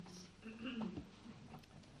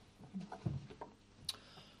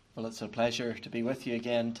Well, it's a pleasure to be with you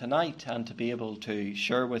again tonight and to be able to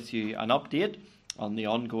share with you an update on the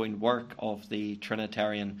ongoing work of the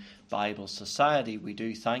Trinitarian Bible Society. We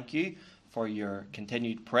do thank you for your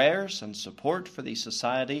continued prayers and support for the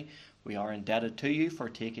Society. We are indebted to you for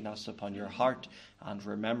taking us upon your heart and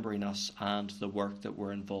remembering us and the work that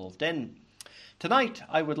we're involved in. Tonight,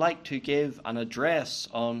 I would like to give an address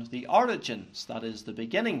on the origins, that is, the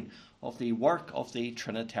beginning of the work of the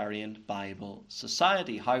Trinitarian Bible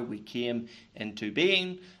Society, how we came into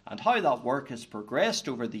being and how that work has progressed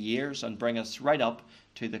over the years and bring us right up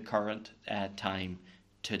to the current time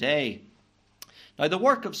today. Now, the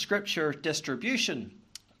work of Scripture distribution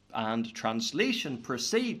and translation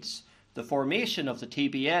precedes the formation of the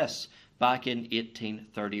TBS back in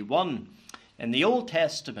 1831. In the Old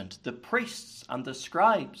Testament, the priests and the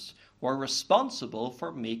scribes were responsible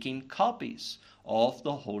for making copies of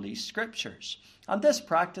the Holy Scriptures. And this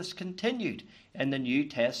practice continued in the New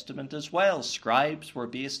Testament as well. Scribes were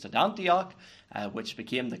based at Antioch, which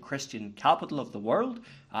became the Christian capital of the world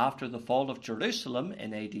after the fall of Jerusalem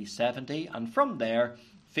in AD 70. And from there,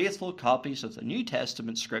 faithful copies of the New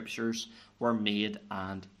Testament Scriptures were made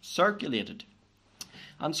and circulated.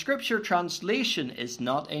 And Scripture translation is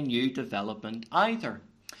not a new development either.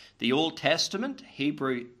 The Old Testament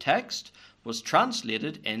Hebrew text was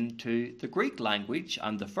translated into the Greek language,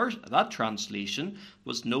 and that translation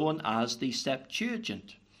was known as the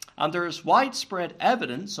Septuagint. And there is widespread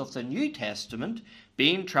evidence of the New Testament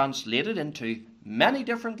being translated into many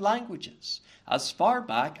different languages as far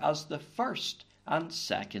back as the 1st and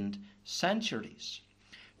 2nd centuries.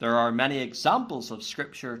 There are many examples of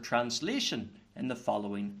Scripture translation in the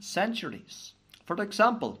following centuries. For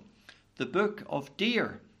example, the Book of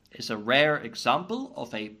Deer is a rare example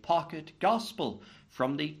of a pocket gospel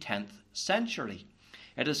from the 10th century.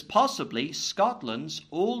 It is possibly Scotland's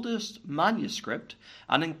oldest manuscript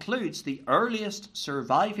and includes the earliest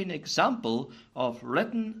surviving example of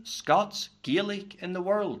written Scots Gaelic in the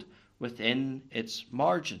world within its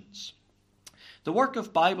margins. The work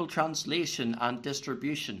of Bible translation and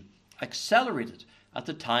distribution accelerated at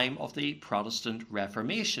the time of the Protestant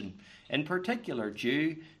Reformation, in particular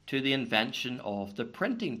due to the invention of the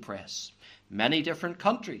printing press. Many different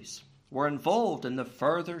countries were involved in the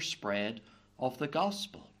further spread of the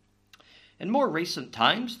gospel. In more recent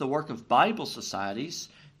times, the work of Bible societies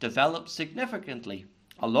developed significantly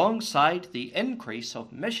alongside the increase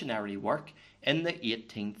of missionary work in the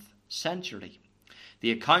 18th century.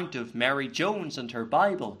 The account of Mary Jones and her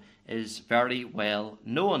Bible is very well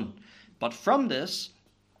known, but from this,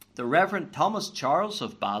 the Reverend Thomas Charles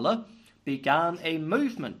of Bala began a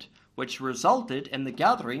movement which resulted in the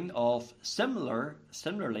gathering of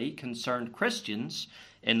similarly concerned Christians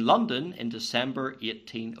in London in December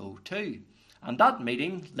 1802. And that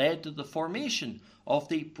meeting led to the formation of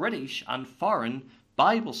the British and Foreign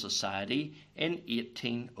Bible Society in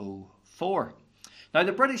 1804. Now,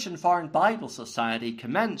 the British and Foreign Bible Society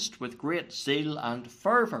commenced with great zeal and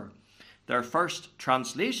fervour. Their first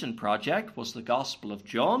translation project was the Gospel of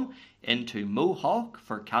John into Mohawk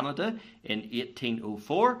for Canada in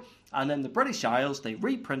 1804, and in the British Isles they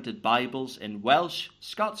reprinted Bibles in Welsh,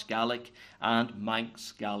 Scots Gaelic and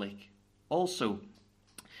Manx Gaelic also.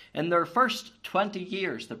 In their first 20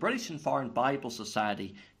 years, the British and Foreign Bible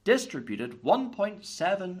Society distributed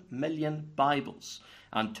 1.7 million Bibles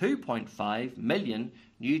and 2.5 million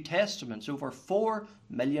New Testaments, over 4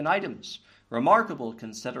 million items. Remarkable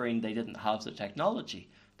considering they didn't have the technology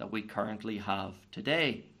that we currently have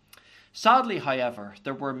today. Sadly, however,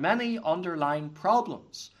 there were many underlying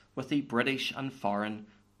problems with the British and Foreign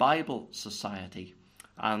Bible Society,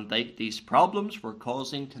 and these problems were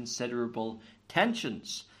causing considerable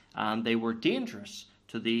tensions, and they were dangerous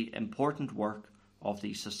to the important work of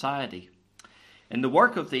the Society. In the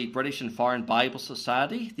work of the British and Foreign Bible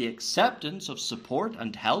Society, the acceptance of support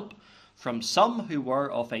and help from some who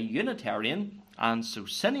were of a Unitarian and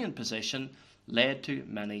Socinian position led to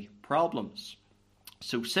many problems.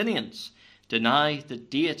 Socinians deny the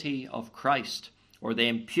deity of Christ, or they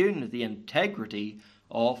impugn the integrity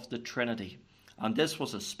of the Trinity. And this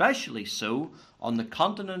was especially so on the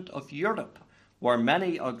continent of Europe, where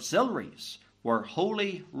many auxiliaries were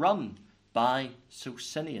wholly run by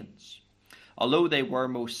Socinians. Although they were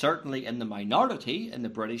most certainly in the minority in the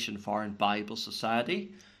British and Foreign Bible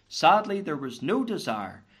Society, sadly there was no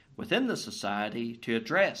desire within the Society to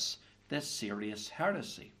address this serious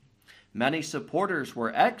heresy. Many supporters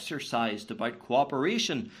were exercised about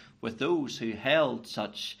cooperation with those who held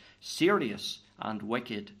such serious and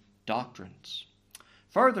wicked doctrines.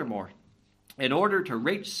 Furthermore, in order to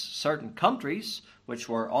reach certain countries which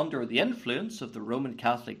were under the influence of the Roman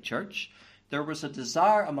Catholic Church, there was a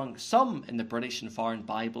desire among some in the British and Foreign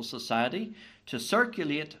Bible Society to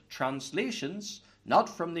circulate translations not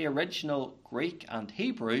from the original Greek and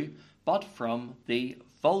Hebrew, but from the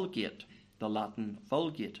Vulgate, the Latin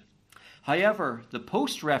Vulgate. However, the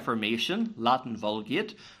post-Reformation Latin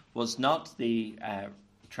Vulgate was not the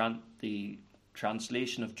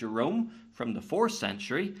translation of Jerome from the 4th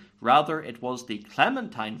century. Rather, it was the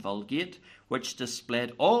Clementine Vulgate, which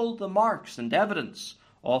displayed all the marks and evidence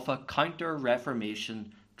of a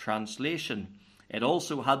counter-Reformation translation. It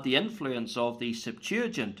also had the influence of the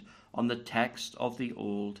Septuagint on the text of the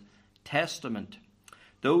Old Testament.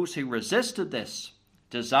 Those who resisted this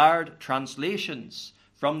desired translations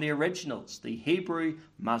from the originals, the Hebrew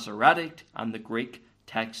Masoretic and the Greek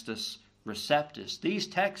Textus Receptus. These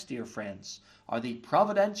texts, dear friends, are the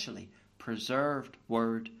providentially preserved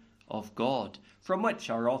Word of God, from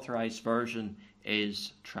which our authorized version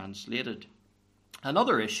is translated.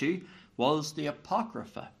 Another issue was the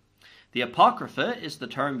Apocrypha. The Apocrypha is the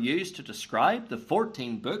term used to describe the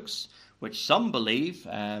 14 books which some believe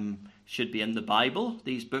should be in the Bible.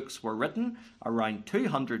 These books were written around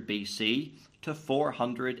 200 BC to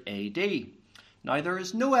 400 AD. Now, there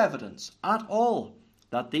is no evidence at all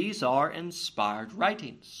that these are inspired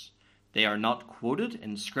writings. They are not quoted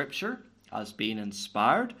in Scripture as being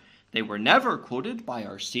inspired. They were never quoted by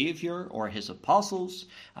our Saviour or his apostles,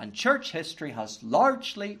 and church history has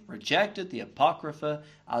largely rejected the Apocrypha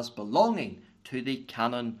as belonging to the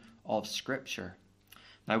canon of Scripture.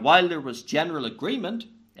 Now, while there was general agreement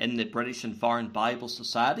in the British and Foreign Bible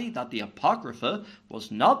Society that the Apocrypha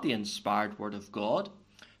was not the inspired Word of God,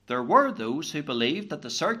 there were those who believed that the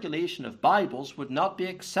circulation of Bibles would not be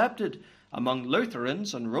accepted among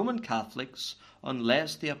Lutherans and Roman Catholics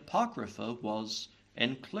unless the Apocrypha was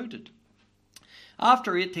included.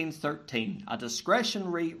 After 1813, a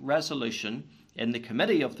discretionary resolution in the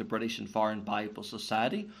Committee of the British and Foreign Bible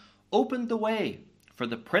Society opened the way for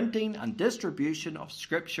the printing and distribution of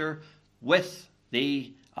Scripture with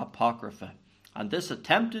the Apocrypha, and this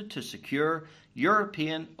attempted to secure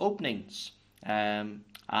European openings, and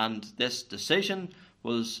this decision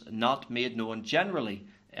was not made known generally,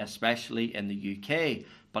 especially in the UK,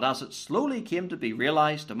 but as it slowly came to be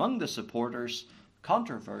realised among the supporters,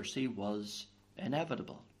 controversy was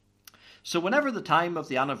inevitable. So whenever the time of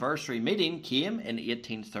the anniversary meeting came in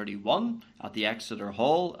 1831 at the Exeter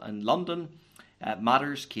Hall in London,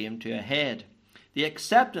 matters came to a head. The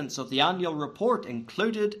acceptance of the annual report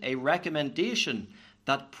included a recommendation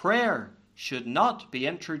that prayer should not be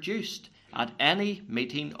introduced at any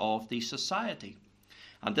meeting of the Society.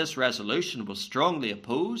 And this resolution was strongly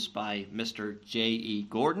opposed by Mr. J.E.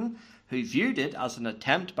 Gordon, who viewed it as an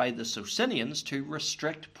attempt by the Socinians to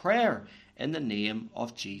restrict prayer in the name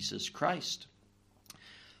of Jesus Christ.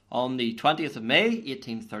 On the 20th of May,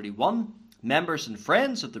 1831, members and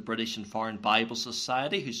friends of the British and Foreign Bible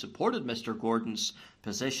Society who supported Mr. Gordon's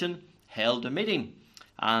position held a meeting,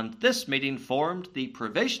 and this meeting formed the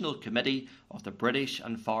Provisional Committee of the British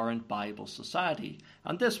and Foreign Bible Society,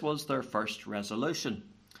 and this was their first resolution: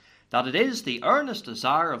 that it is the earnest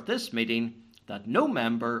desire of this meeting that no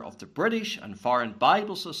member of the British and Foreign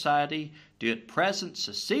Bible Society do at present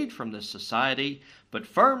secede from this society, but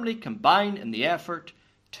firmly combine in the effort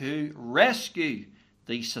to rescue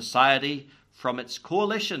the society from its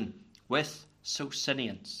coalition with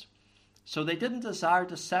Socinians. So they didn't desire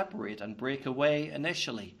to separate and break away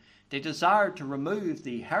initially. They desired to remove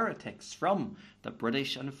the heretics from the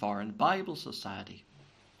British and Foreign Bible Society.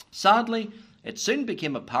 Sadly, it soon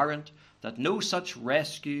became apparent that no such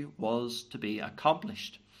rescue was to be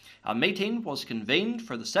accomplished. A meeting was convened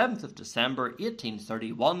for the 7th of December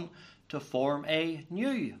 1831 to form a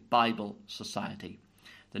new Bible Society.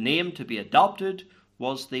 The name to be adopted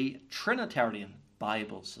was the Trinitarian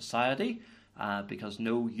Bible Society, because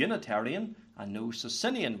no Unitarian and no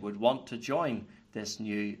Socinian would want to join this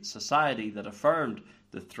new society that affirmed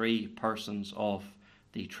the three persons of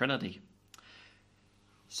the Trinity.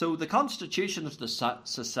 So the constitution of the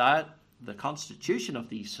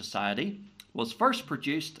society was first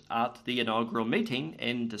produced at the inaugural meeting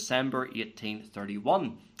in December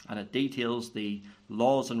 1831, and it details the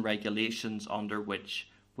laws and regulations under which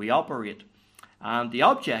we operate. And the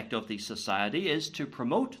object of the society is to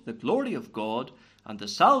promote the glory of God and the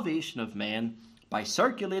salvation of men by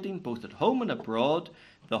circulating both at home and abroad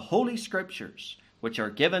the Holy Scriptures, which are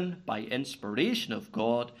given by inspiration of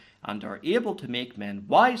God and are able to make men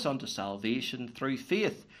wise unto salvation through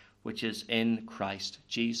faith, which is in Christ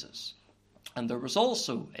Jesus. And there was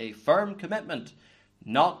also a firm commitment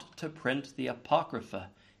not to print the Apocrypha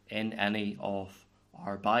in any of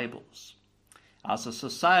our Bibles. As a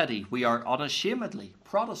society, we are unashamedly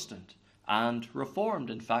Protestant and Reformed.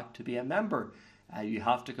 In fact, to be a member, you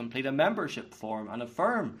have to complete a membership form and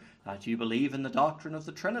affirm that you believe in the doctrine of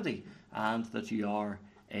the Trinity and that you are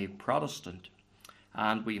a Protestant.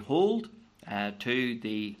 And we hold to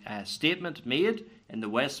the statement made in the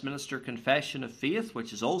Westminster Confession of Faith,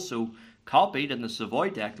 which is also copied in the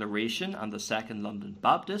Savoy Declaration and the Second London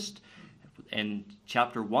Baptist. In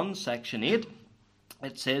chapter 1, section 8,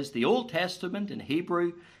 it says, "The Old Testament in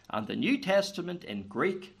Hebrew and the New Testament in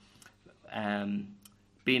Greek,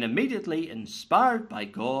 being immediately inspired by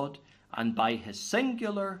God and by his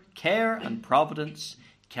singular care and providence,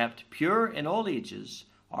 kept pure in all ages,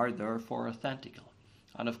 are therefore authentical."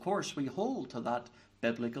 And of course we hold to that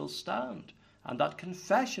biblical stand and that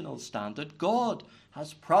confessional stand that God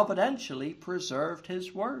has providentially preserved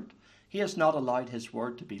his word. He has not allowed his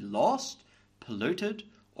word to be lost, polluted,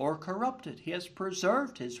 or corrupted. He has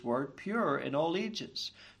preserved his word pure in all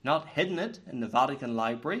ages, not hidden it in the Vatican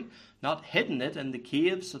Library, not hidden it in the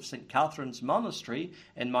caves of St. Catherine's Monastery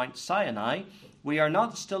in Mount Sinai. We are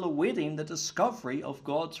not still awaiting the discovery of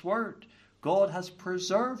God's word. God has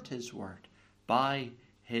preserved his word by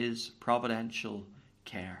his providential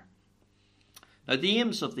care. Now, the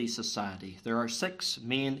aims of the Society. There are 6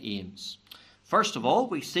 main aims. First of all,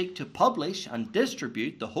 we seek to publish and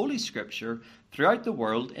distribute the Holy Scripture throughout the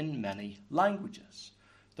world in many languages.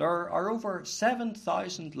 There are over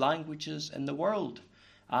 7,000 languages in the world,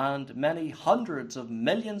 and many hundreds of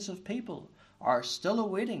millions of people are still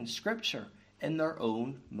awaiting Scripture in their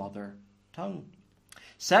own mother tongue.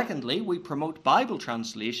 Secondly, we promote Bible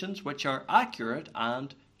translations which are accurate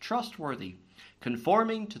and trustworthy,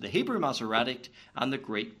 conforming to the Hebrew Masoretic and the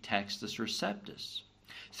Greek Textus Receptus.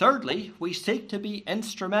 Thirdly, we seek to be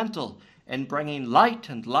instrumental in bringing light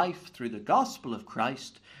and life through the gospel of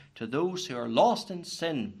Christ to those who are lost in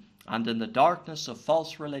sin and in the darkness of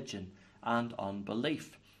false religion and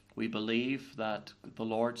unbelief. We believe that the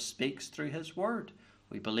Lord speaks through his word.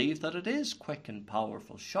 We believe that it is quick and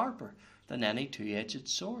powerful, sharper than any two-edged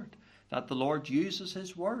sword, that the Lord uses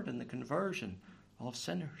his word in the conversion of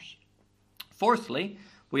sinners. Fourthly,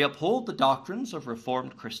 we uphold the doctrines of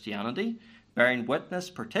Reformed Christianity, bearing witness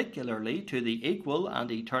particularly to the equal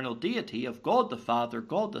and eternal deity of God the Father,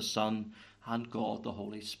 God the Son, and God the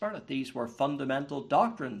Holy Spirit. These were fundamental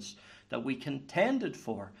doctrines that we contended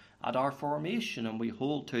for at our formation, and we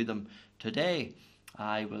hold to them today.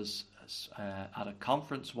 I was at a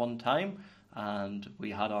conference one time, and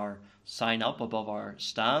we had our sign up above our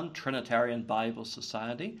stand, Trinitarian Bible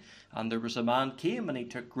Society, and there was a man came and he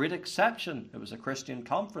took great exception. It was a Christian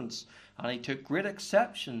conference, and he took great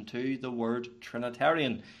exception to the word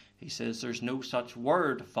Trinitarian. He says there's no such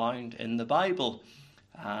word found in the Bible,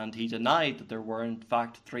 and he denied that there were in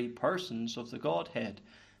fact 3 persons of the Godhead.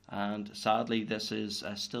 And sadly, this is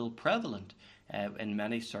still prevalent in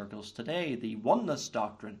many circles today. The oneness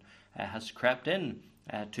doctrine has crept in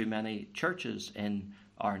to many churches in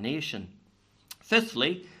our nation.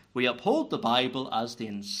 Fifthly, we uphold the Bible as the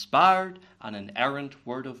inspired and inerrant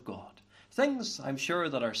Word of God. Things, I'm sure,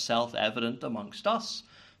 that are self-evident amongst us.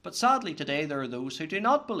 But sadly today there are those who do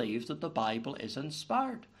not believe that the Bible is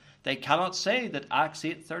inspired. They cannot say that Acts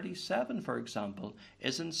 8:37, for example,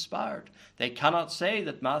 is inspired. They cannot say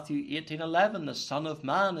that Matthew 18:11, the Son of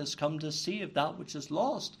Man is come to save that which is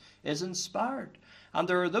lost, is inspired. And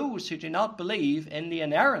there are those who do not believe in the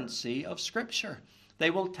inerrancy of Scripture. They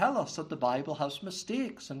will tell us that the Bible has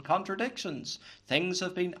mistakes and contradictions. Things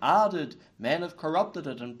have been added. Men have corrupted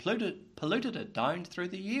it and polluted it down through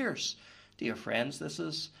the years. Dear friends, this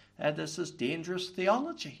is dangerous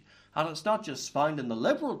theology. And it's not just found in the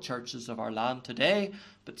liberal churches of our land today,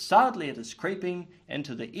 but sadly it is creeping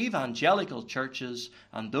into the evangelical churches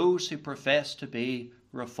and those who profess to be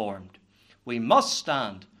Reformed. We must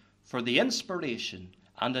stand for the inspiration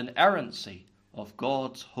and inerrancy of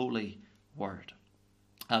God's holy word.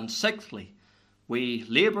 And sixthly, we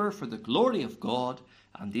labour for the glory of God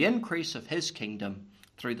and the increase of his kingdom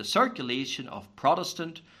through the circulation of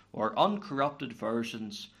Protestant or uncorrupted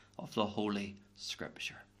versions of the Holy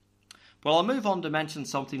Scripture. Well, I'll move on to mention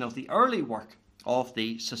something of the early work of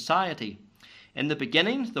the Society. In the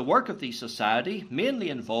beginning, the work of the Society mainly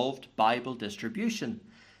involved Bible distribution.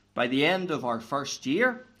 By the end of our first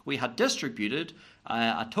year, we had distributed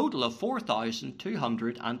a total of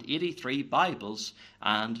 4,283 Bibles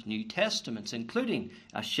and New Testaments, including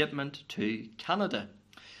a shipment to Canada.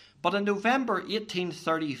 But in November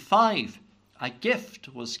 1835, a gift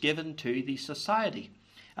was given to the Society,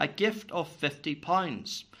 a gift of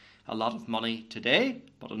 £50. A lot of money today,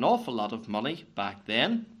 but an awful lot of money back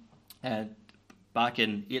then. Back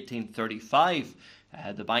in 1835,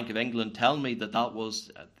 the Bank of England tell me that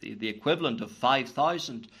was the equivalent of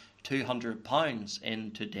 5,000 £200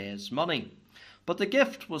 in today's money. But the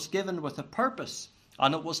gift was given with a purpose,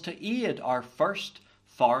 and it was to aid our first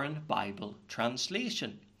foreign Bible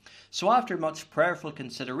translation. So after much prayerful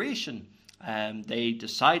consideration, they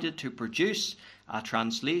decided to produce a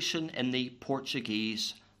translation in the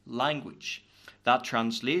Portuguese language. That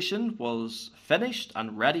translation was finished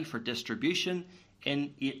and ready for distribution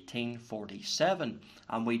in 1847,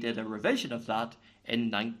 and we did a revision of that in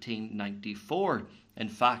 1994. In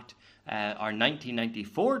fact, our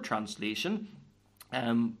 1994 translation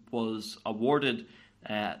was awarded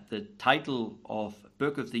the title of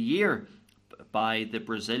Book of the Year by the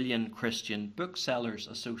Brazilian Christian Booksellers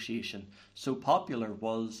Association. So popular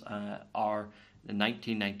was our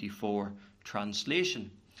 1994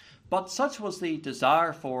 translation. But such was the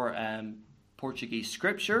desire for Portuguese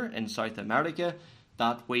scripture in South America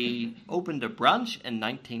that we opened a branch in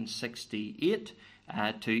 1968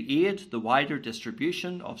 to aid the wider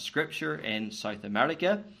distribution of scripture in South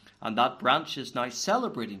America, and that branch is now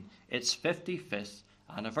celebrating its 55th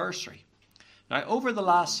anniversary. Now, over the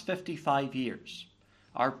last 55 years,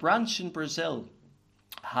 our branch in Brazil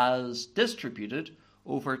has distributed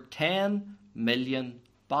over 10 million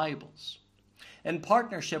Bibles. In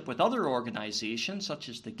partnership with other organizations such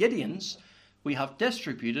as the Gideons, we have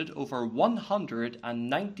distributed over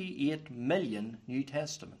 198 million New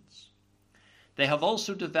Testaments. They have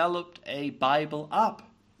also developed a Bible app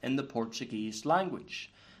in the Portuguese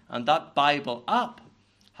language, and that Bible app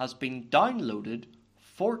has been downloaded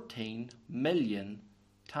 14 million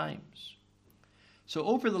times. So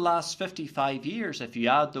over the last 55 years, if you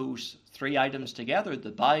add those three items together,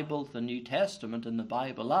 the Bible, the New Testament, and the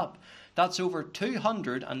Bible app, that's over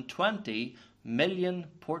 220 million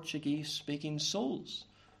Portuguese-speaking souls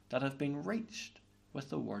that have been reached with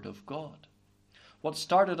the Word of God. What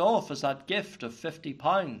started off as that gift of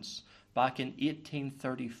 £50 back in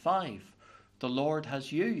 1835, the Lord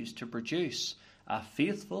has used to produce a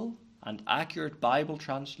faithful and accurate Bible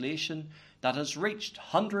translation that has reached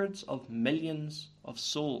hundreds of millions of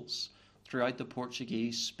souls throughout the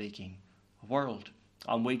Portuguese-speaking world.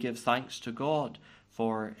 And we give thanks to God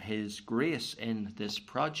for His grace in this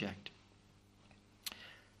project.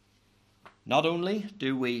 Not only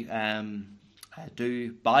do we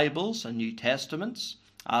do Bibles and New Testaments,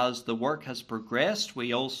 as the work has progressed,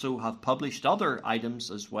 we also have published other items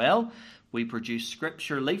as well. We produce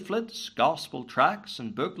scripture leaflets, gospel tracts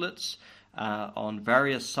and booklets on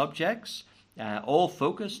various subjects, all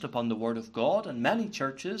focused upon the Word of God, and many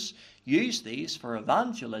churches use these for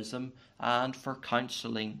evangelism and for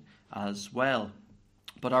counselling as well.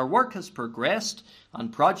 But our work has progressed,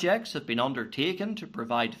 and projects have been undertaken to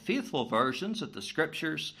provide faithful versions of the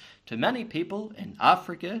Scriptures to many people in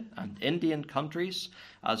Africa and Indian countries,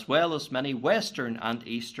 as well as many Western and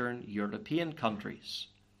Eastern European countries.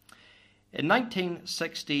 In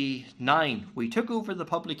 1969, we took over the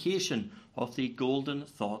publication of the Golden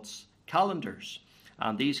Thoughts calendars,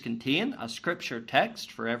 and these contain a scripture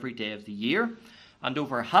text for every day of the year, and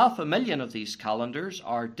over 500,000 of these calendars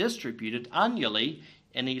are distributed annually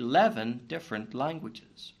in 11 different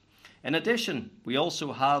languages. In addition, we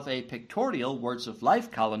also have a pictorial Words of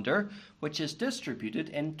Life calendar, which is distributed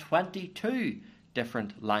in 22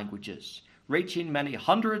 different languages, reaching many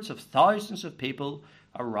hundreds of thousands of people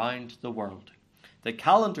around the world. The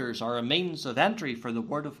calendars are a means of entry for the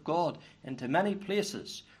Word of God into many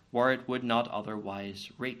places where it would not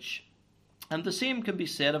otherwise reach. And the same can be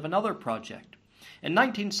said of another project. In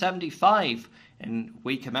 1975,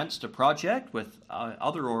 we commenced a project with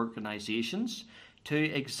other organisations to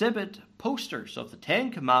exhibit posters of the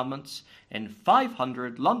Ten Commandments in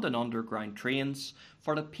 500 London Underground trains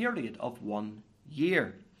for a period of 1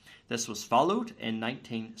 year. This was followed in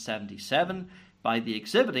 1977 by the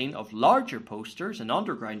exhibiting of larger posters in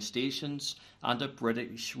underground stations and at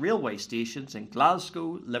British railway stations in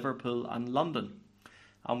Glasgow, Liverpool and London.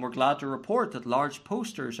 And we're glad to report that large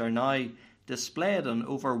posters are now displayed on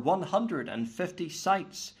over 150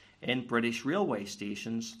 sites in British railway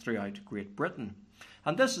stations throughout Great Britain.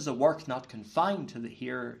 And this is a work not confined to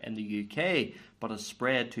here in the UK, but has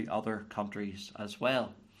spread to other countries as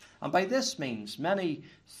well. And by this means, many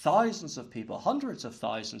thousands of people, hundreds of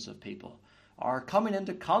thousands of people, are coming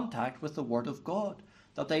into contact with the Word of God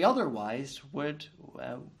that they otherwise would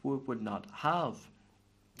not have.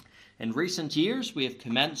 In recent years, we have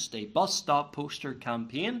commenced a bus stop poster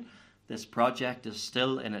campaign. This project is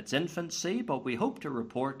still in its infancy, but we hope to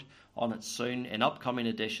report on it soon in upcoming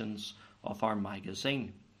editions of our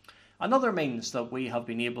magazine. Another means that we have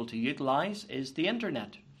been able to utilise is the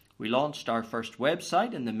internet. We launched our first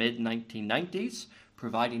website in the mid-1990s,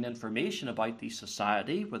 providing information about the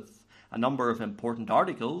Society with a number of important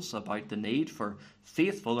articles about the need for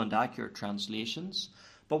faithful and accurate translations,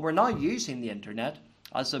 but we're now using the internet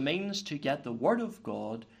as a means to get the Word of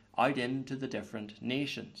God out into the different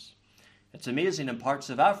nations. It's amazing, in parts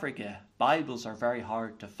of Africa, Bibles are very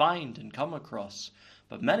hard to find and come across,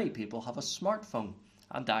 but many people have a smartphone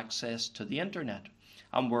and access to the internet.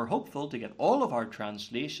 And we're hopeful to get all of our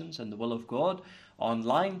translations in the will of God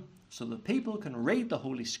online so that people can read the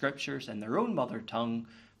Holy Scriptures in their own mother tongue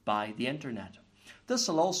by the internet. This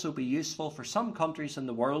will also be useful for some countries in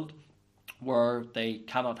the world where they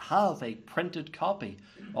cannot have a printed copy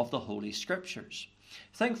of the Holy Scriptures.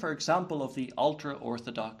 Think, for example, of the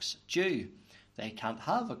ultra-Orthodox Jew. They can't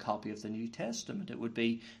have a copy of the New Testament. It would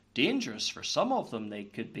be dangerous for some of them. They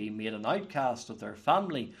could be made an outcast of their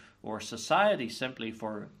family or society simply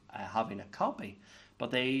for having a copy.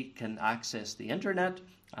 But they can access the internet,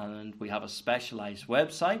 and we have a specialized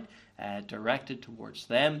website directed towards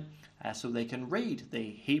them so they can read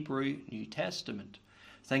the Hebrew New Testament.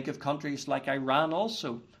 Think of countries like Iran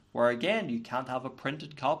also, where again you can't have a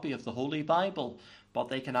printed copy of the Holy Bible, but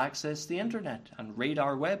they can access the internet and read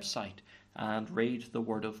our website and read the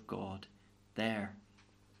Word of God there.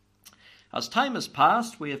 As time has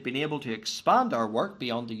passed, we have been able to expand our work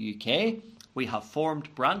beyond the UK. We have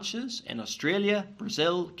formed branches in Australia,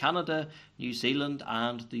 Brazil, Canada, New Zealand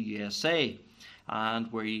and the USA.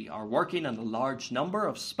 And we are working in a large number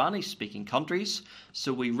of Spanish-speaking countries.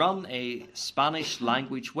 So we run a Spanish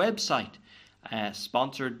language website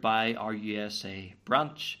sponsored by our USA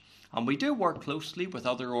branch. And we do work closely with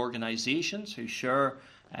other organisations who share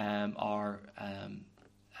our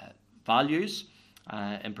values.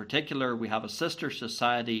 In particular, we have a sister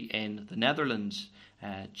society in the Netherlands,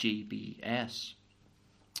 GBS.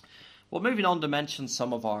 Well, moving on to mention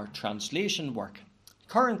some of our translation work.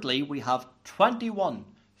 Currently, we have 21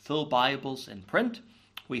 full Bibles in print,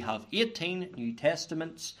 we have 18 New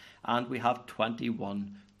Testaments, and we have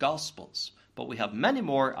 21 Gospels. But we have many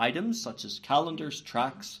more items such as calendars,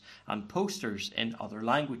 tracts, and posters in other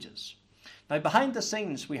languages. Now, behind the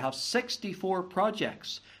scenes, we have 64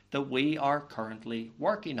 projects that we are currently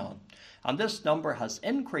working on. And this number has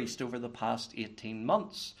increased over the past 18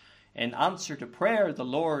 months. In answer to prayer, the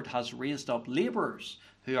Lord has raised up labourers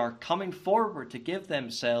who are coming forward to give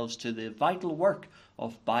themselves to the vital work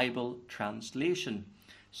of Bible translation.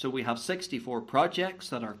 So we have 64 projects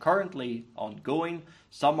that are currently ongoing.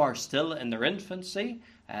 Some are still in their infancy,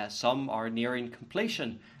 some are nearing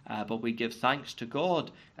completion, but we give thanks to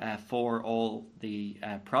God for all the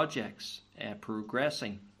projects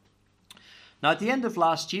progressing. Now, at the end of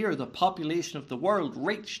last year, the population of the world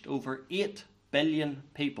reached over 8 billion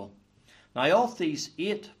people. Now, of these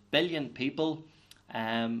 8 billion people,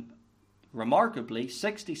 remarkably,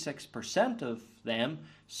 66% of them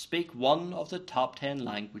speak one of the top 10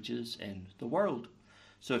 languages in the world.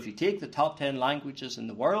 So if you take the top 10 languages in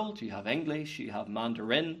the world, you have English, you have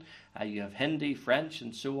Mandarin, you have Hindi, French,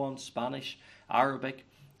 and so on, Spanish, Arabic.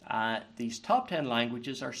 These top 10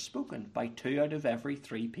 languages are spoken by 2 out of every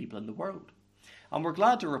 3 people in the world. And we're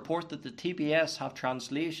glad to report that the TBS have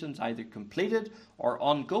translations either completed or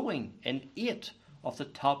ongoing in 8 of the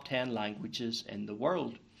top 10 languages in the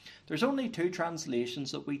world. There's only 2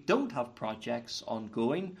 translations that we don't have projects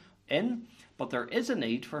ongoing in, but there is a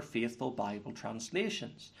need for faithful Bible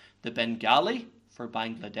translations. The Bengali for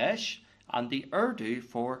Bangladesh and the Urdu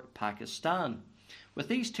for Pakistan. With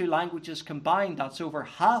these 2 languages combined, that's over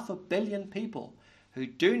 500 million people who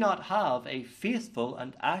do not have a faithful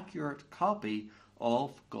and accurate copy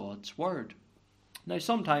of God's Word. Now,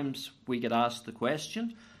 sometimes we get asked the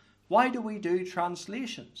question, why do we do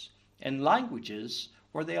translations in languages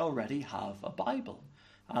where they already have a Bible?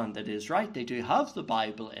 And it is right, they do have the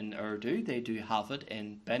Bible in Urdu, they do have it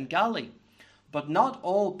in Bengali. But not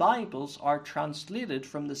all Bibles are translated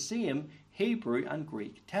from the same Hebrew and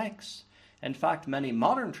Greek texts. In fact, many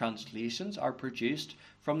modern translations are produced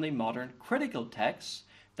from the modern critical texts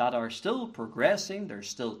that are still progressing, they're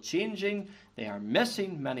still changing, they are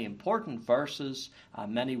missing many important verses,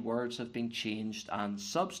 and many words have been changed and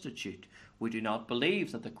substituted. We do not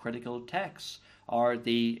believe that the critical texts are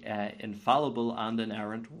the infallible and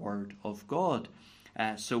inerrant Word of God.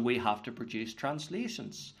 So we have to produce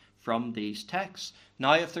translations from these texts.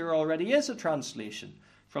 Now, if there already is a translation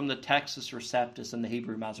from the Textus Receptus and the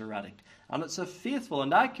Hebrew Masoretic, and it's a faithful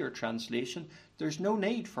and accurate translation, there's no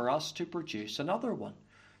need for us to produce another one.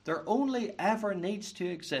 There only ever needs to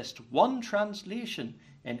exist one translation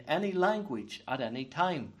in any language at any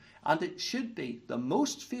time, and it should be the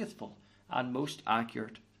most faithful and most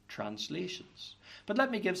accurate translations. But let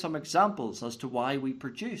me give some examples as to why we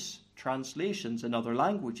produce translations in other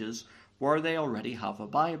languages where they already have a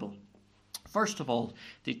Bible. First of all,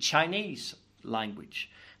 the Chinese language.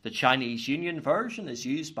 The Chinese Union Version is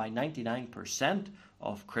used by 99%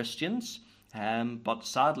 of Christians, but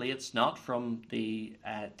sadly it's not from the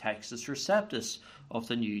Textus Receptus of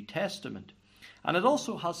the New Testament. And it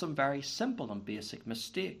also has some very simple and basic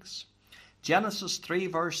mistakes. Genesis 3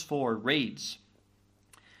 verse 4 reads,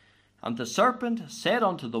 "And the serpent said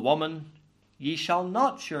unto the woman, Ye shall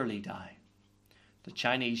not surely die." The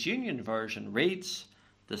Chinese Union Version reads,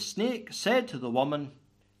 "The snake said to the woman,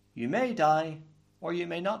 You may die or you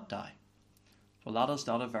may not die." Well, that is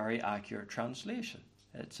not a very accurate translation.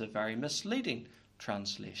 It's a very misleading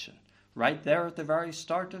translation. Right there at the very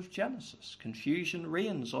start of Genesis, confusion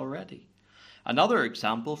reigns already. Another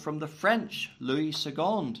example from the French Louis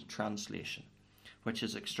II translation, which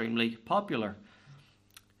is extremely popular.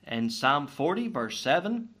 In Psalm 40 verse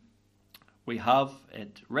 7, we have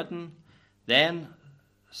it written, "Then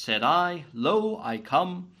said I, Lo, I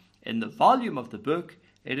come. In the volume of the book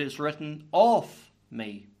it is written of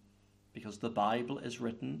me," because the Bible is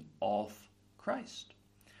written of Christ.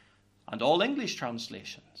 And all English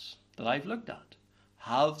translations that I've looked at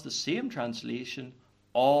have the same translation,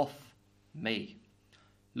 of me.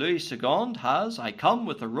 Louis II has, "I come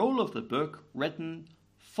with the roll of the book written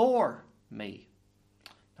for me."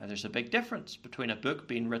 Now there's a big difference between a book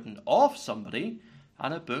being written of somebody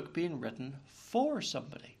and a book being written for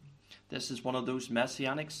somebody. This is one of those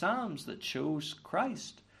messianic psalms that shows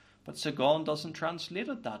Christ, but Sagan doesn't translate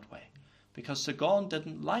it that way, because Sagan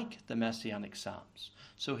didn't like the messianic psalms,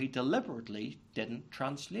 so he deliberately didn't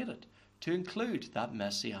translate it to include that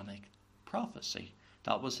messianic prophecy.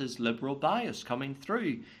 That was his liberal bias coming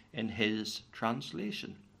through in his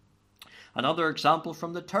translation. Another example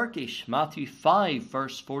from the Turkish, Matthew 5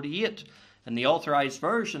 verse 48. In the Authorized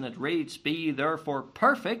Version it reads, "Be ye therefore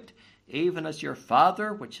perfect, even as your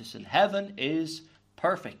Father which is in heaven is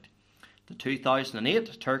perfect." The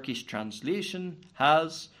 2008 Turkish translation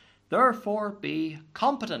has, "Therefore be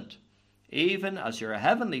competent, even as your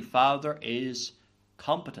heavenly Father is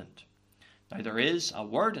competent." Now there is a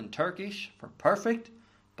word in Turkish for perfect,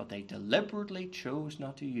 but they deliberately chose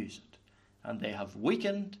not to use it. And they have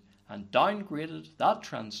weakened and downgraded that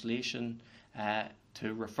translation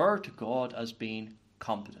to refer to God as being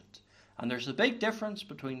competent. And there's a big difference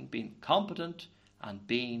between being competent and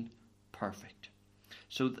being perfect.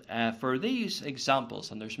 So for these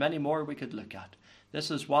examples, and there's many more we could look at,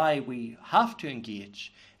 this is why we have to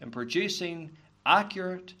engage in producing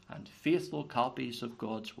accurate and faithful copies of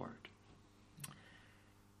God's Word.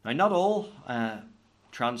 Now, not all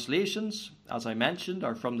translations, as I mentioned,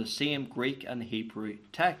 are from the same Greek and Hebrew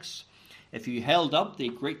texts. If you held up the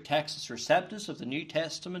Greek Textus Receptus of the New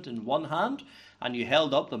Testament in one hand, and you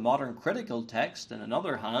held up the modern critical text in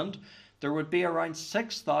another hand, there would be around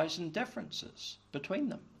 6,000 differences between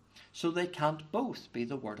them. So they can't both be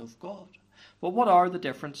the Word of God. But what are the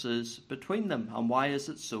differences between them, and why is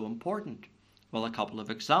it so important? Well, a couple of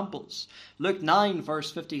examples. Luke 9 verse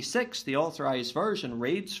 56, the Authorized Version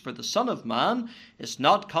reads, "For the Son of Man is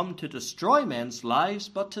not come to destroy men's lives,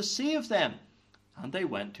 but to save them. And they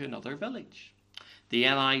went to another village." The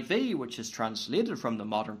NIV, which is translated from the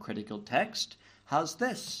modern critical text, has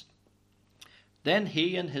this: "Then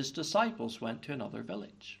he and his disciples went to another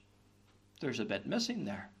village." There's a bit missing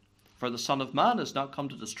there. For the Son of Man is not come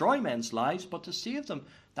to destroy men's lives, but to save them.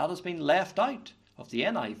 That has been left out of the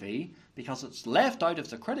NIV because it's left out of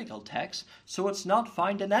the critical text, so it's not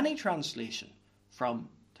found in any translation from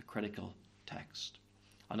the critical text.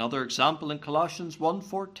 Another example in Colossians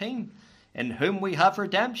 1:14, "In whom we have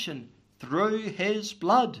redemption through his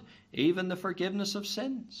blood, even the forgiveness of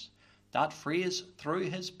sins." That phrase, "through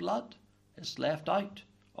his blood," is left out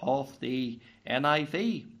of the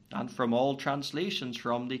NIV and from all translations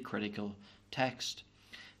from the critical text.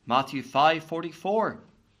 Matthew 5:44,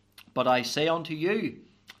 "But I say unto you,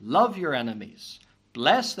 love your enemies,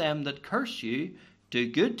 bless them that curse you, do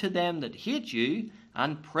good to them that hate you,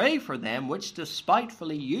 and pray for them which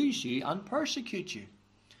despitefully use you and persecute you."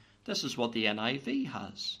 This is what the NIV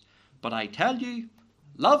has. "But I tell you,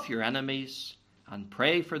 love your enemies and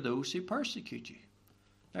pray for those who persecute you."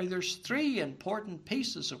 Now there's three important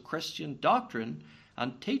pieces of Christian doctrine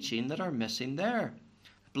and teaching that are missing there.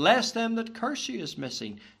 Bless them that curse you is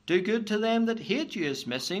missing. Do good to them that hate you is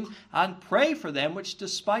missing. And pray for them which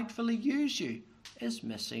despitefully use you is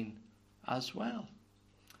missing as well.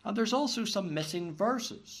 And there's also some missing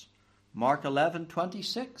verses. Mark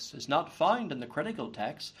 11:26 is not found in the critical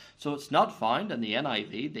text, so it's not found in the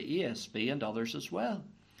NIV, the ESV, and others as well.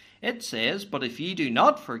 It says, "But if ye do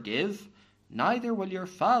not forgive, neither will your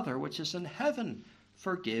Father which is in heaven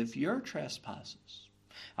forgive your trespasses."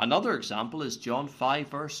 Another example is John 5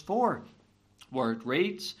 verse 4. where it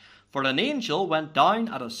reads, "For an angel went down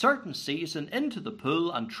at a certain season into the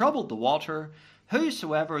pool and troubled the water.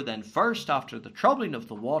 Whosoever then first after the troubling of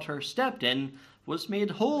the water stepped in was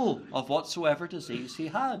made whole of whatsoever disease he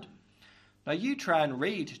had." Now you try and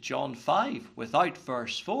read John 5 without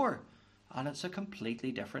verse 4, and it's a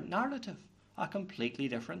completely different narrative, a completely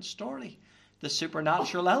different story. The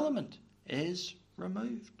supernatural element is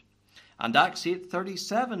removed. And Acts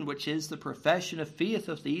 8:37, which is the profession of faith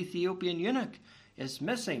of the Ethiopian eunuch, is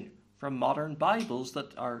missing from modern Bibles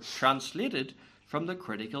that are translated from the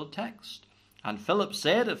critical text. "And Philip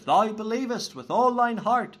said, If thou believest with all thine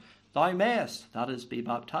heart, thou mayest," that is, be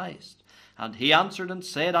baptized. "And he answered and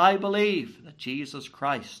said, I believe that Jesus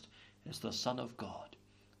Christ is the Son of God."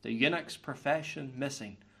 The eunuch's profession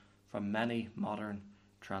missing from many modern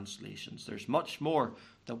translations. There's much more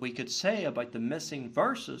that we could say about the missing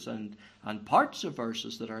verses and parts of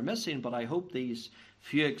verses that are missing, but I hope these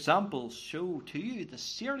few examples show to you the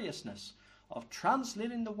seriousness of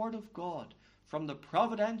translating the Word of God from the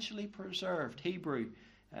providentially preserved Hebrew,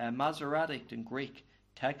 Masoretic and Greek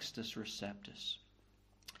Textus Receptus.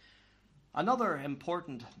 Another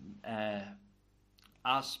important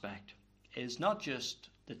aspect is not just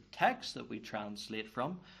the text that we translate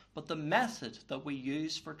from, but the method that we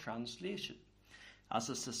use for translation. As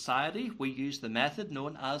a society, we use the method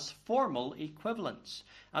known as formal equivalence,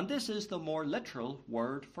 and this is the more literal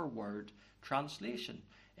word-for-word translation.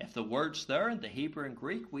 If the word's there in the Hebrew and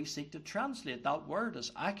Greek, we seek to translate that word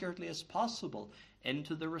as accurately as possible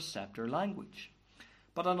into the receptor language.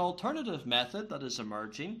 But an alternative method that is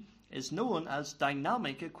emerging is known as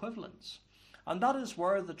dynamic equivalence, and that is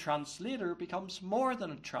where the translator becomes more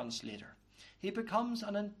than a translator. He becomes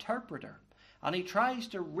an interpreter, and he tries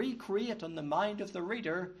to recreate in the mind of the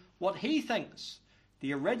reader what he thinks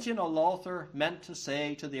the original author meant to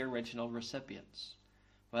say to the original recipients.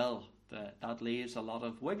 Well, that leaves a lot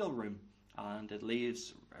of wiggle room, and it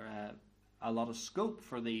leaves a lot of scope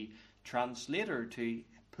for the translator to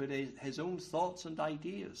put his own thoughts and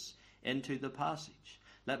ideas into the passage.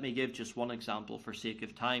 Let me give just one example for sake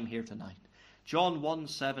of time here tonight. John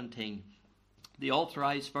 1:17, the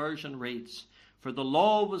authorized version reads, "For the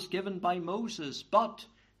law was given by Moses, but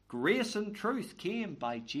grace and truth came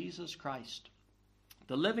by Jesus Christ."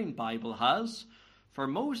 The Living Bible has, "For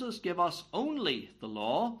Moses gave us only the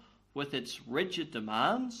law with its rigid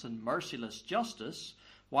demands and merciless justice,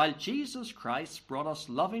 while Jesus Christ brought us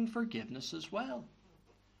loving forgiveness as well."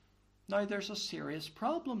 Now there's a serious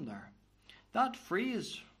problem there. That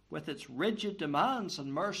phrase, "with its rigid demands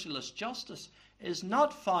and merciless justice," is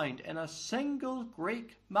not found in a single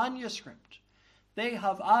Greek manuscript. They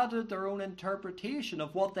have added their own interpretation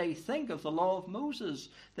of what they think of the law of Moses.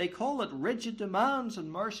 They call it rigid demands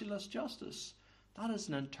and merciless justice. That is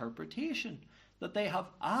an interpretation that they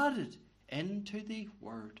have added into the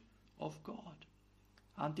Word of God.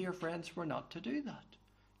 And dear friends, we're not to do that.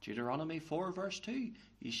 Deuteronomy 4 verse 2,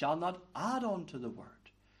 "You shall not add on to the Word,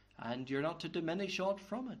 and you're not to diminish aught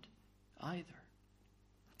from it either."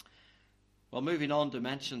 Well, moving on to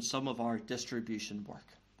mention some of our distribution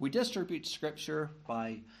work. We distribute Scripture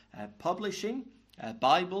by publishing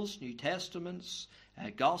Bibles, New Testaments,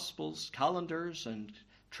 Gospels, calendars, and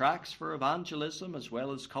tracts for evangelism, as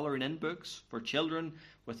well as colouring in books for children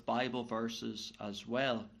with Bible verses as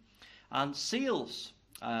well. And sales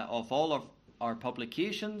of all of our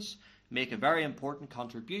publications make a very important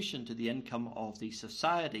contribution to the income of the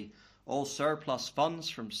society. All surplus funds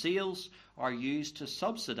from sales are used to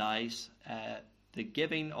subsidise the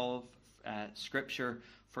giving of Scripture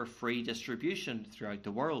for free distribution throughout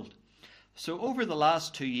the world. So over the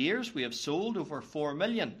last 2 years, we have sold over 4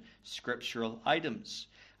 million scriptural items,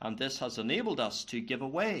 and this has enabled us to give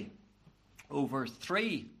away over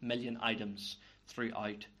 3 million items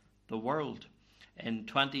throughout the world. In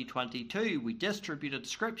 2022, we distributed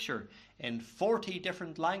Scripture in 40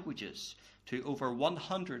 different languages to over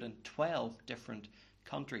 112 different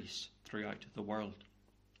countries throughout the world.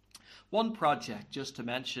 One project just to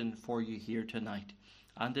mention for you here tonight,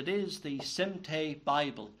 and it is the Simte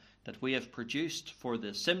Bible that we have produced for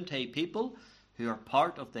the Simte people who are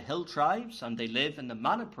part of the hill tribes, and they live in the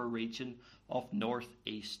Manipur region of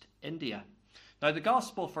northeast India. Now, the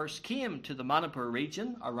gospel first came to the Manipur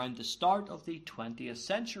region around the start of the 20th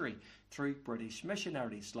century through British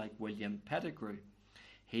missionaries like William Pettigrew.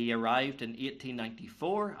 He arrived in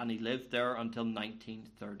 1894 and he lived there until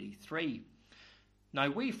 1933. Now,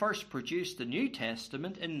 we first produced the New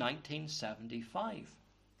Testament in 1975.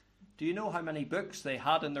 Do you know how many books they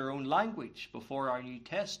had in their own language before our New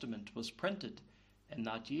Testament was printed in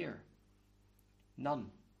that year? None.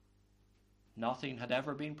 Nothing had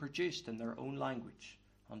ever been produced in their own language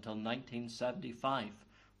until 1975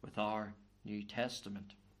 with our New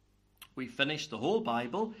Testament. We finished the whole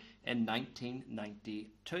Bible in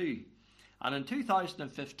 1992. And in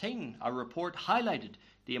 2015, a report highlighted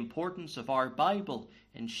the importance of our Bible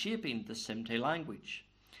in shaping the Simte language.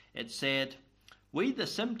 It said, "We, the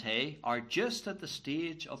Simte, are just at the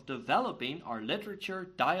stage of developing our literature,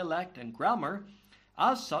 dialect and grammar.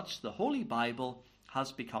 As such, the Holy Bible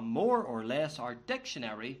has become more or less our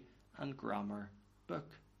dictionary and grammar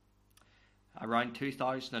book." Around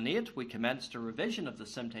 2008, we commenced a revision of the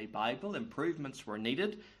Simte Bible. Improvements were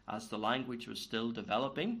needed as the language was still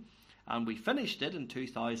developing, and we finished it in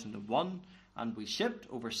 2001, and we shipped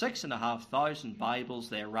over 6,500 Bibles.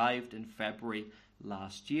 They arrived in February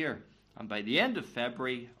last year, and by the end of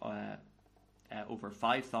February, over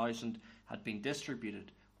 5,000 had been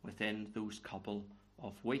distributed within those couple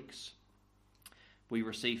of weeks. We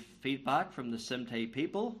received feedback from the Simte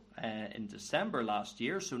people in December last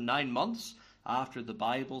year, so 9 months after the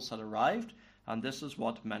Bibles had arrived, and this is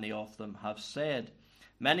what many of them have said.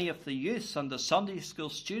 Many of the youths and the Sunday school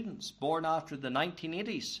students born after the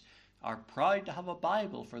 1980s are proud to have a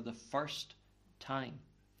Bible for the first time.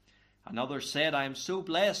 Another said, "I am so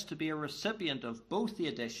blessed to be a recipient of both the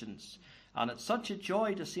editions, and it's such a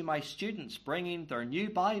joy to see my students bringing their new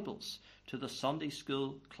Bibles to the Sunday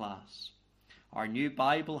school class. Our new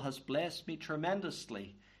Bible has blessed me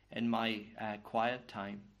tremendously in my quiet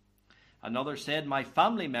time." Another said, "My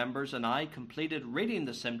family members and I completed reading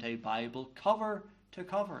the Simte Bible cover to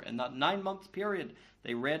cover. In that 9-month period,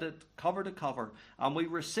 they read it cover to cover, and we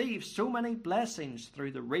received so many blessings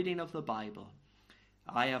through the reading of the Bible.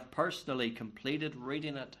 I have personally completed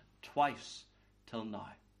reading it twice till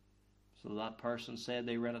now." So that person said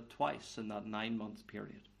they read it twice in that 9-month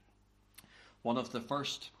period. One of the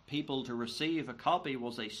first people to receive a copy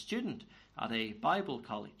was a student at a Bible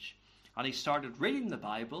college, and he started reading the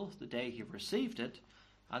Bible the day he received it,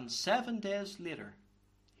 and 7 days later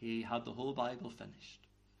he had the whole Bible finished.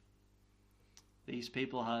 These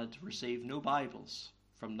people had received no Bibles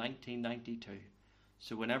from 1992,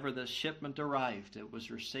 so whenever this shipment arrived, it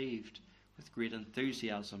was received with great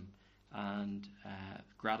enthusiasm and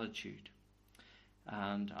gratitude.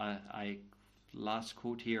 And I last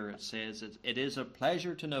quote here, it says, "It is a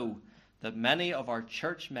pleasure to know that many of our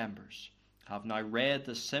church members have now read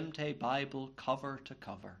the Simte Bible cover to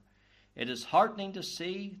cover. It is heartening to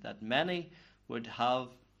see that many would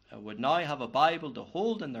now have a Bible to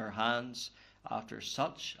hold in their hands after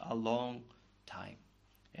such a long time.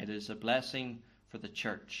 It is a blessing for the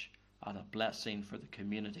church and a blessing for the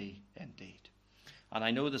community indeed." And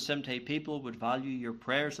I know the Simte people would value your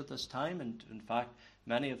prayers at this time. And in fact,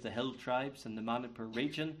 many of the hill tribes in the Manipur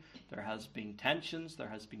region, there has been tensions, there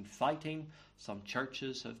has been fighting. Some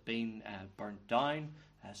churches have been burnt down.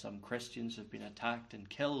 Some Christians have been attacked and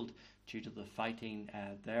killed due to the fighting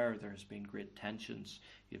there. There has been great tensions.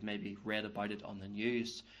 You've maybe read about it on the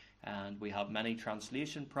news. And we have many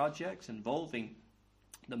translation projects involving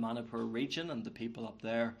the Manipur region and the people up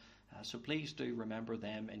there. So please do remember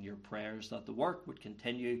them in your prayers, that the work would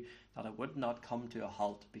continue, that it would not come to a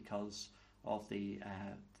halt because of the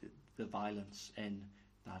violence in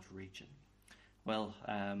that region. Well,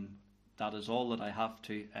 that is all that I have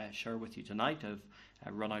to share with you tonight. I've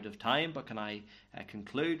run out of time, but can I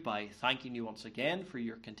conclude by thanking you once again for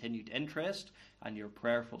your continued interest and your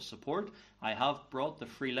prayerful support. I have brought the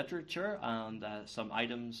free literature and some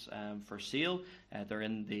items for sale. They're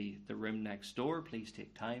in the room next door. Please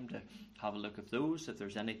take time to have a look at those. If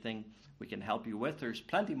there's anything we can help you with, there's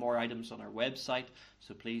plenty more items on our website,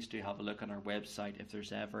 so please do have a look on our website if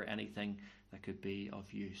there's ever anything that could be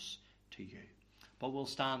of use to you. But we'll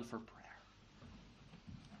stand for prayer.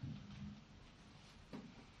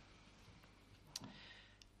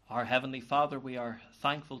 Our Heavenly Father, we are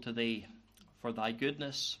thankful to Thee for Thy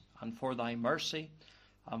goodness and for Thy mercy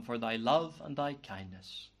and for Thy love and Thy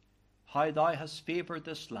kindness. How Thou hast favoured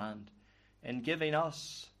this land in giving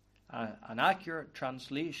us an accurate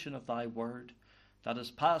translation of Thy word that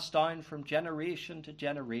is passed down from generation to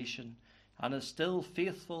generation and is still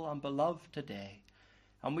faithful and beloved today.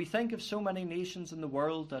 And we think of so many nations in the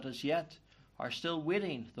world that as yet are still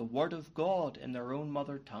waiting the word of God in their own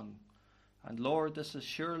mother tongue. And Lord, this is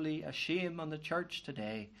surely a shame on the church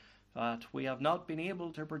today that we have not been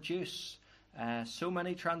able to produce so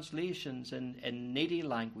many translations in needy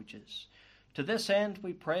languages. To this end,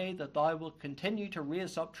 we pray that Thou will continue to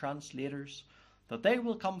raise up translators, that they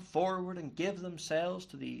will come forward and give themselves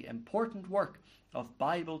to the important work of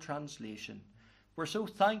Bible translation. We're so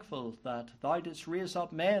thankful that Thou didst raise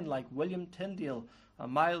up men like William Tyndale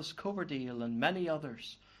and Miles Coverdale and many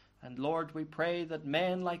others. And Lord, we pray that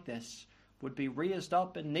men like this would be raised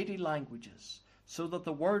up in needy languages, so that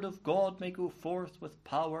the word of God may go forth with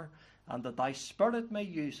power, and that thy Spirit may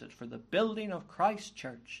use it for the building of Christ's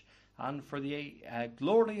church and for the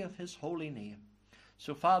glory of his holy name.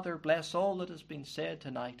 So, Father, bless all that has been said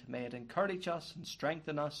tonight. May it encourage us and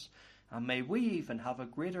strengthen us, and may we even have a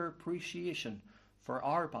greater appreciation for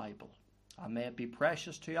our Bible, and may it be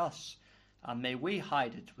precious to us, and may we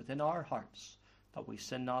hide it within our hearts, that we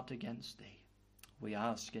sin not against thee. We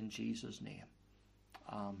ask in Jesus' name.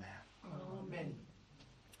 Amen. Amen.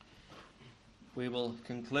 We will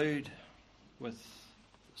conclude with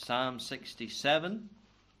Psalm 67,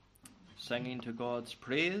 singing to God's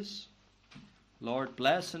praise. Lord,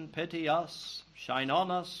 bless and pity us, shine on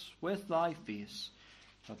us with thy face,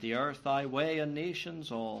 that the earth thy way and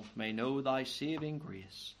nations all may know thy saving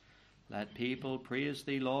grace. Let people praise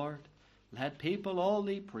thee, Lord, let people all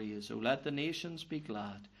thee praise. O let the nations be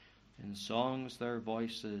glad, in songs their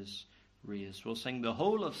voices raise. We'll sing the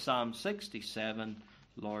whole of Psalm 67,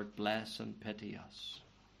 Lord, bless and pity us.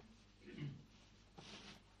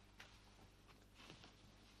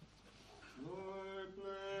 Lord,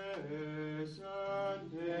 bless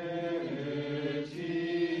and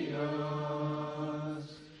pity us,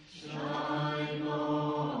 shine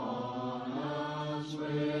on us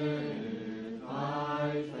with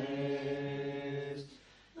thy face,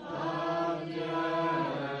 that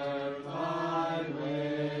dare thy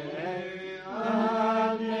way,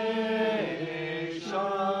 and nations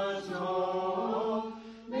know,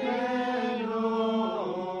 may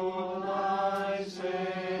know thy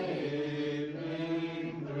saving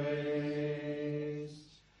grace.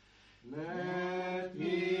 Let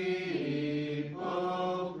people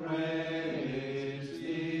praise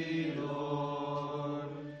thee, Lord.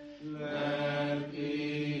 Let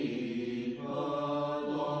people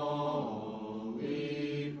all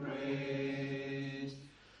we praise.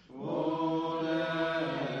 Oh, let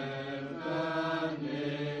the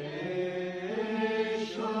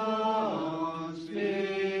nations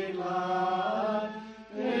be glad,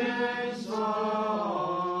 in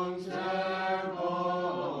songs their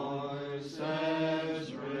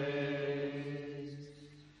voices raise.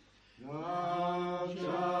 Thou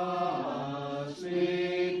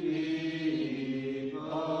justly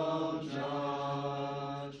people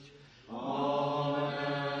judge, on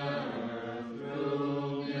earth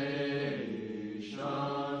through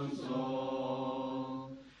nations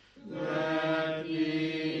all. Let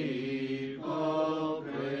people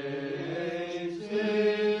praise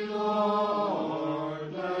thee,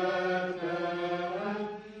 Lord. Let them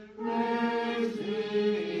praise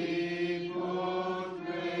thee, both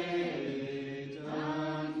great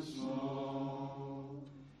and small.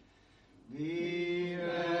 The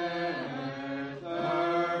earth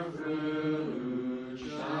her fruit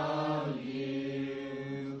shall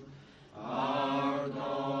yield, our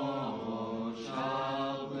God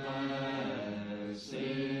shall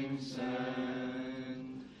blessing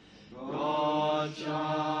send. God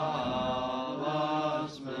shall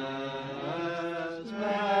us bless,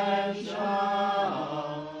 men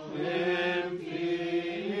shall in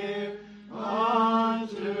fear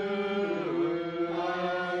unto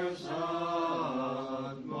earth's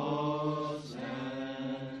utmost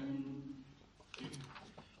end.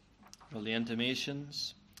 Well, the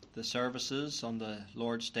intimations, the services on the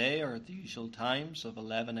Lord's Day are at the usual times of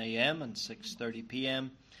 11 a.m. and 6:30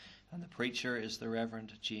 p.m. and the preacher is the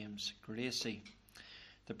Reverend James Gracie.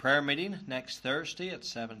 The prayer meeting next Thursday at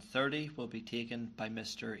 7:30 will be taken by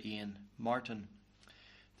Mr. Ian Martin.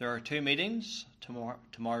 There are two meetings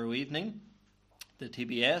tomorrow evening. The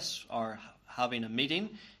TBS are having a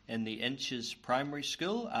meeting in the Inches Primary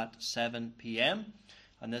School at 7 p.m.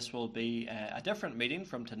 and this will be a different meeting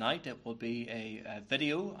from tonight. It will be a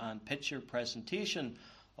video and picture presentation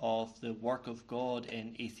of the work of God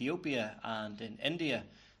in Ethiopia and in India.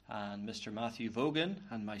 And Mr. Matthew Vaughan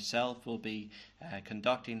and myself will be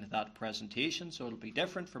conducting that presentation, so it'll be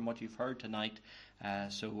different from what you've heard tonight.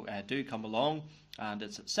 So do come along, and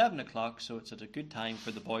it's at 7 o'clock, so it's at a good time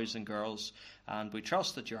for the boys and girls, and we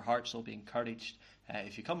trust that your hearts will be encouraged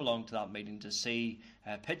if you come along to that meeting to see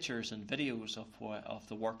pictures and videos of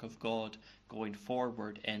the work of God going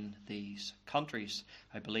forward in these countries.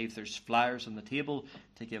 I believe there's flyers on the table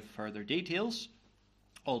to give further details.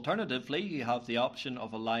 Alternatively, you have the option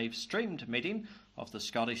of a live streamed meeting of the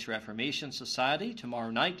Scottish Reformation Society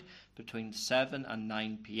tomorrow night between 7 and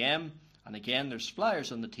 9 p.m. And again, there's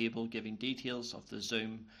flyers on the table giving details of the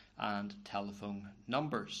Zoom and telephone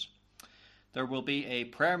numbers. There will be a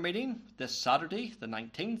prayer meeting this Saturday, the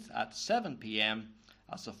 19th, at 7 p.m.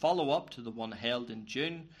 as a follow-up to the one held in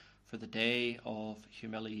June for the Day of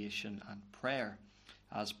Humiliation and Prayer.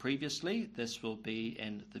 As previously, this will be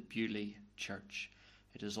in the Bewley Church.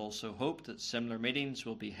 It is also hoped that similar meetings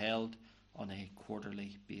will be held on a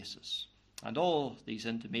quarterly basis. And all these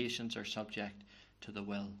intimations are subject to the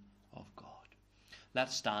will of God.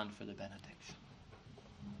 Let's stand for the benediction.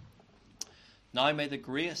 Now may the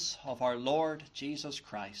grace of our Lord Jesus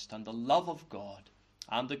Christ and the love of God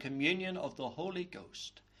and the communion of the Holy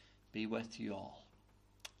Ghost be with you all.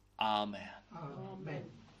 Amen. Amen.